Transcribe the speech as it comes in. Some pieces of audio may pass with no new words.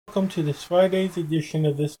Welcome to this Friday's edition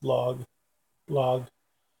of this vlog. There's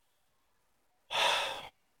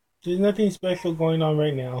nothing special going on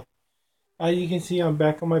right now. As you can see, I'm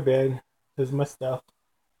back on my bed because my stuff.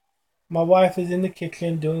 My wife is in the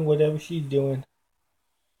kitchen doing whatever she's doing.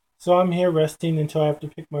 So I'm here resting until I have to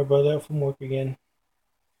pick my brother up from work again.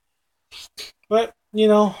 But,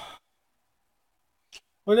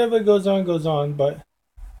 whatever goes on, goes on. But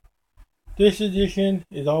this edition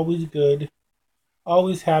is always good,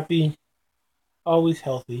 always happy, always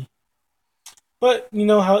healthy. But you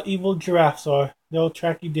know how evil giraffes are. They'll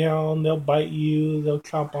track you down, they'll bite you, they'll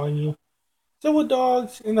chomp on you. So will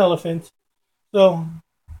dogs and elephants. So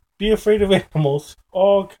be afraid of animals.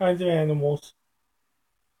 All kinds of animals.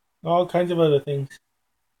 All kinds of other things.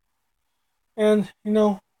 And,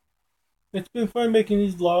 it's been fun making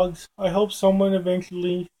these vlogs. I hope someone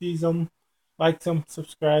eventually sees them, likes them,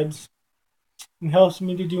 subscribes, and helps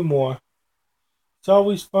me to do more. It's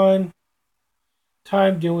always fun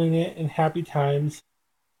time doing it and happy times.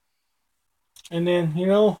 And then,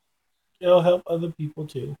 it'll help other people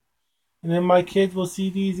too. And then my kids will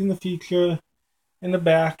see these in the future, in the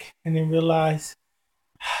back, and then realize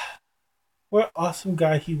what an awesome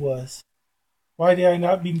guy he was. Why did I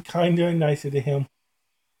not be kinder and nicer to him?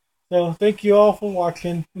 So thank you all for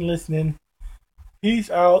watching and listening.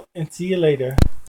 Peace out and see you later.